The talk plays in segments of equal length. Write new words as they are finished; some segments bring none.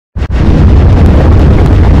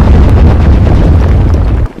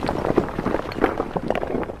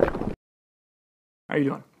How are you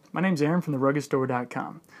doing? My name's Aaron from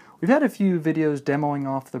theruggedstore.com. We've had a few videos demoing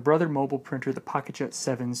off the Brother mobile printer, the PocketJet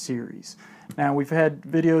 7 series. Now we've had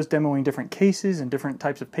videos demoing different cases and different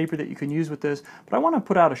types of paper that you can use with this, but I want to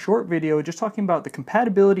put out a short video just talking about the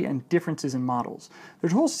compatibility and differences in models.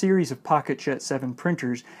 There's a whole series of PocketJet 7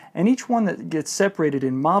 printers, and each one that gets separated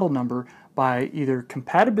in model number by either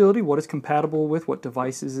compatibility, what it's compatible with, what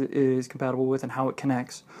devices it is compatible with, and how it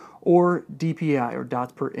connects, or DPI, or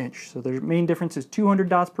dots per inch. So the main difference is 200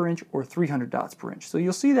 dots per inch or 300 dots per inch. So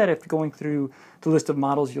you'll see that if going through the list of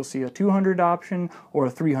models, you'll see a 200 option or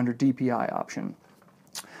a 300 DPI option.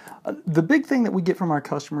 The big thing that we get from our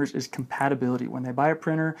customers is compatibility. When they buy a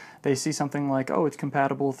printer, they see something like, oh, it's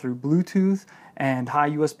compatible through Bluetooth and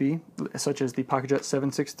high USB, such as the PocketJet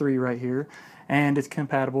 763 right here, and it's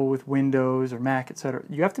compatible with Windows or Mac, etc.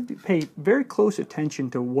 You have to pay very close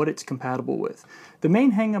attention to what it's compatible with. The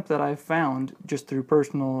main hang-up that I've found just through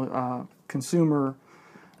personal consumer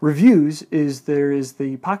reviews is there is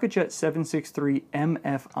the PocketJet 763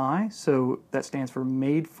 MFI, so that stands for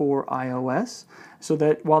Made for iOS, so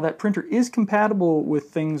that while that printer is compatible with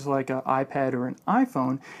things like an iPad or an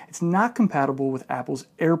iPhone, it's not compatible with Apple's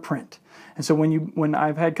AirPrint. And so when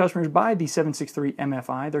I've had customers buy the 763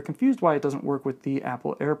 MFI, they're confused why it doesn't work with the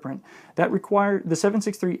Apple AirPrint. The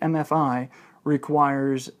 763 MFI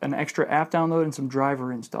requires an extra app download and some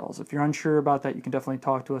driver installs. If you're unsure about that, you can definitely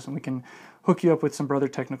talk to us and we can hook you up with some Brother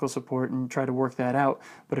technical support and try to work that out.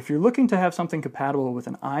 But if you're looking to have something compatible with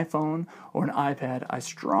an iPhone or an iPad, I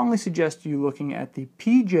strongly suggest you looking at the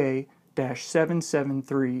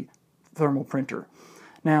PJ-773 thermal printer.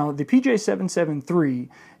 Now, the PJ-773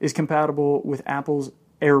 is compatible with Apple's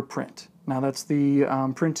AirPrint. Now, that's the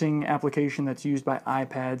printing application that's used by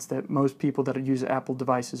iPads that most people that use Apple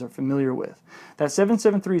devices are familiar with. That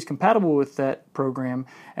 773 is compatible with that program,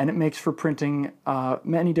 and it makes for printing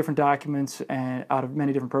many different documents and out of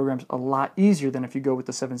many different programs a lot easier than if you go with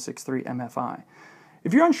the 763 MFI.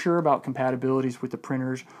 If you're unsure about compatibilities with the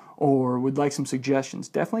printers or would like some suggestions,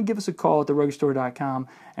 definitely give us a call at theruggedstore.com,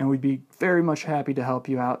 and we'd be very much happy to help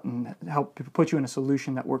you out and help put you in a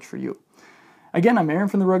solution that works for you. Again, I'm Aaron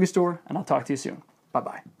from The Rugged Store, and I'll talk to you soon.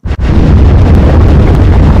 Bye-bye.